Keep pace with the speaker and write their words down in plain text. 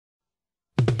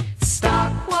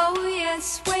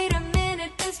yes, wait a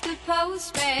minute, Mr.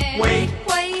 Postman. Wait,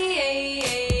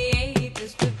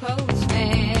 Mr.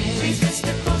 Postman. Please,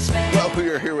 Mr. Postman. well, we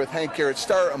are here with Hank Garrett,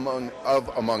 star among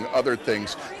other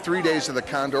things, 3 Days of the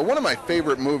Condor, one of my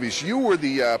favorite movies. You were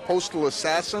the postal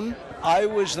assassin? I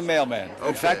was the mailman. Okay.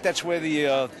 In fact, that's where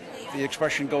the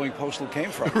expression "going postal"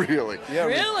 came from. Really? Yeah.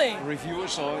 Really? Reviewer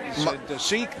saw it. He said,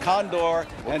 "See Condor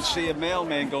and see a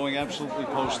mailman going absolutely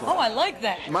postal." Oh, I like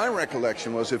that. My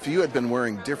recollection was if you had been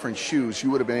wearing different shoes, you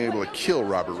would have been able to kill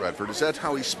Robert Redford. Is that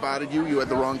how he spotted you? You had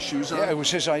the wrong shoes on? Yeah, it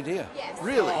was his idea.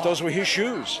 Really? Those were his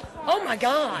shoes. Oh my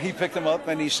God. He picked them up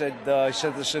and he said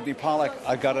to Sidney Pollack,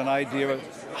 "I got an idea of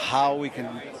how we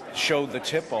can show the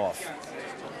tip off."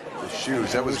 The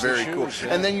shoes. That was It was the very cool. shoes,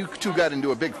 yeah. And then you two got into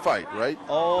a big fight, right?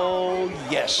 Oh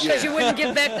yes. Because you wouldn't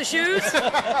give back the shoes?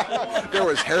 There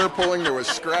was hair pulling, there was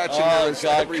scratching, there Oh was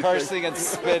God, everything. cursing and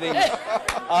spitting.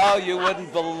 Oh, you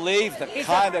wouldn't believe the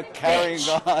kind of carrying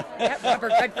on. That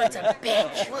Robert Redford's a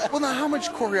bitch. Well, now, how much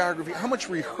choreography, how much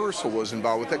rehearsal was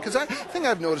involved with that? Because I think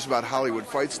I've noticed about Hollywood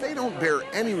fights, they don't bear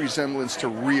any resemblance to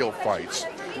real fights.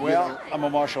 Well, I'm a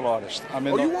martial artist.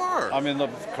 You are? I'm in the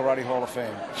Karate Hall of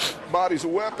Fame. Body's a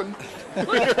weapon.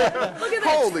 Look at that.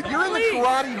 Hold it, you're in the Please.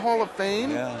 Karate Hall of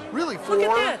Fame? Yeah. Really, Look for?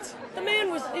 at that. The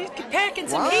man he's packing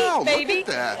some Wow, heat, baby. look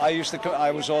at that.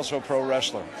 I was also a pro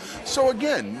wrestler. So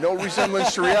again, no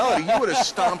resemblance to reality. You would have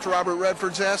stomped Robert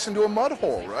Redford's ass into a mud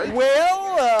hole, right?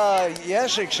 Well,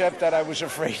 yes, except that I was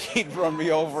afraid he'd run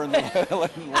me over in the middle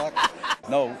and walk.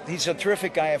 No, he's a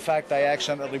terrific guy. In fact, I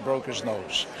accidentally broke his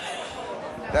nose.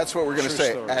 That's what we're going to True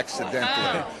say, story.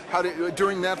 accidentally. How did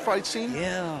during that fight scene?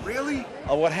 Yeah. Really?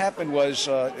 What happened was,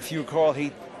 if you recall,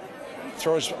 he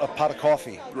throws a pot of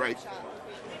coffee. Right.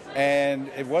 And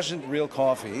it wasn't real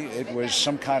coffee. It was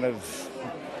some kind of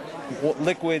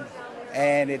liquid,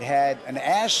 and it had an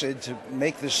acid to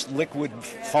make this liquid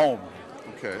foam.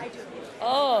 Okay.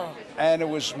 Oh. And it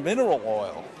was mineral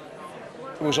oil.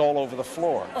 It was all over the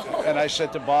floor. And I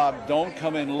said to Bob, "Don't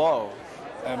come in low.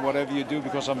 And whatever you do,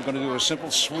 because I'm going to do a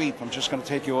simple sweep, I'm just going to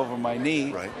take you over my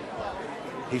knee." Right.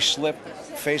 He slipped,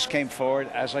 face came forward.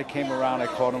 As I came around, I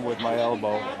caught him with my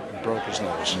elbow and broke his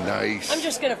nose. Nice. I'm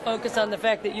just going to focus on the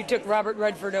fact that you took Robert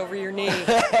Redford over your knee.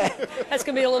 That's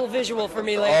going to be a little visual for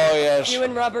me later. Oh, yes. You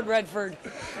and Robert Redford.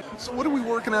 So what are we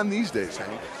working on these days,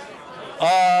 Hank?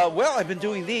 Well, I've been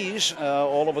doing these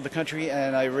all over the country,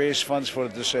 and I raise funds for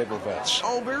the disabled vets.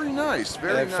 Oh, very nice.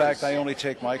 Very In nice. fact, I only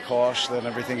take my cost, and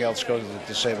everything else goes to the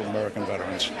disabled American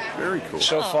veterans. Very cool.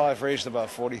 So far, I've raised about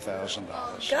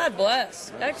 $40,000. God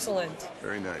bless. Excellent.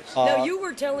 Very nice. Now, you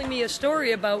were telling me a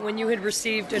story about when you had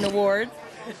received an award,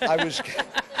 I was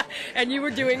and you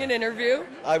were doing an interview.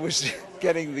 I was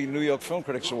getting the New York Film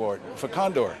Critics Award for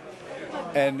Condor,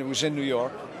 and it was in New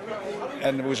York,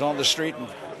 and it was on the street in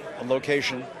a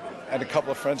location, and a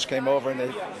couple of friends came over, and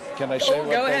they, can I say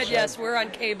what Go they ahead, said? yes, we're on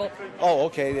cable. Oh,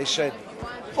 okay. They said,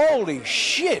 "Holy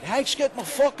shit, Hank's getting a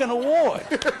fucking award."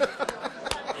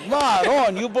 Right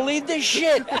on, you believe this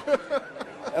shit?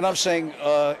 And I'm saying,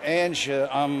 Ange,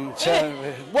 I'm telling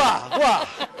you, wah.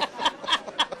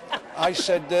 I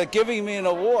said, giving me an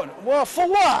award. Well, for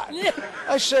what?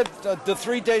 I said, the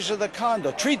 3 days of the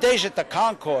Condor. 3 days at the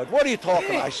Concorde. What are you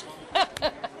talking about?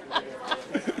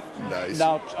 Nice.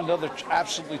 Now, another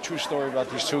absolutely true story about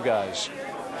these two guys.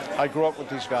 I grew up with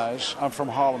these guys. I'm from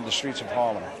Harlem, the streets of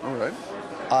Harlem. All right.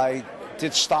 I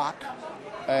did stock,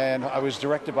 and I was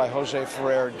directed by Jose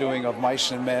Ferrer doing Of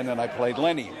Mice and Men, and I played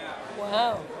Lenny.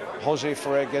 Wow. Jose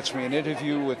Ferrer gets me an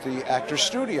interview with the Actors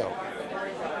Studio.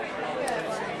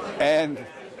 And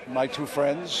my two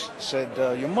friends said,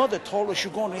 "Your mother told us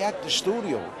you're going to the Actors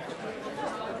Studio.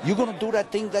 You going to do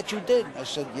that thing that you did?" I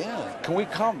said, "Yeah. Can we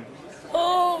come?"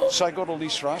 Oh. So I go to Lee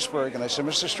Strasberg, and I said,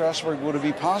 "Mr. Strasberg, would it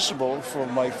be possible for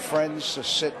my friends to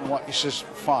sit and watch?" He says,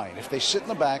 "Fine, if they sit in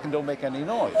the back and don't make any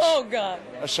noise." Oh, God.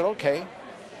 I said, "Okay."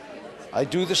 I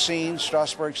do the scene.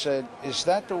 Strasberg said, "Is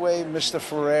that the way Mr.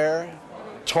 Ferrer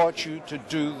taught you to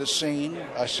do the scene?"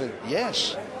 I said,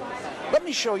 "Yes." "Let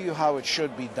me show you how it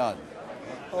should be done."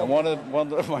 And one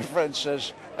of my friends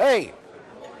says, "Hey,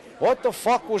 what the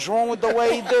fuck was wrong with the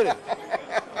way he did it?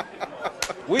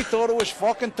 We thought it was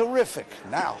fucking terrific."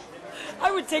 Now,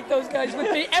 I would take those guys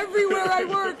with me everywhere I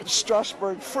work.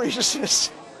 Strasberg freezes,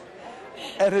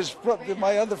 and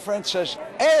my other friend says,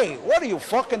 "Hey, what are you,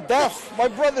 fucking deaf? My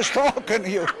brother's talking to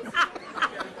you."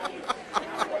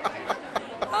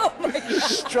 Oh, my God.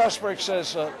 Strasberg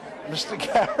says, "Mr.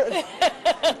 Garrett,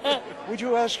 would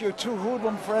you ask your two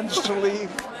hoodlum friends to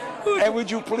leave? And would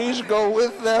you please go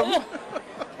with them?"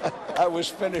 I was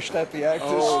finished at the Actors.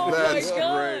 Oh, my that's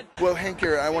God. great. Well, Hank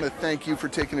Garrett, I want to thank you for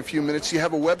taking a few minutes. Do you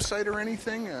have a website or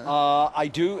anything? I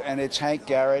do, and it's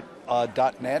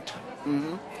hankgarrett.net.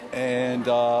 And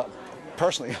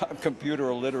personally, I'm computer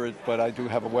illiterate, but I do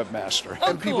have a webmaster.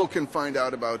 And people can find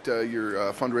out about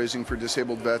your fundraising for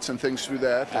disabled vets and things through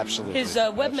that? Absolutely. His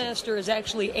webmaster is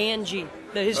actually Angie,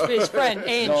 his friend,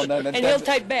 Angie. No, and he'll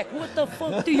type back, "What the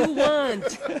fuck do you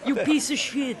want, you piece of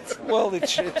shit?" Well,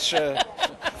 it's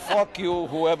fuck you,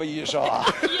 whoever you are.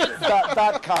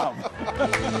 .com.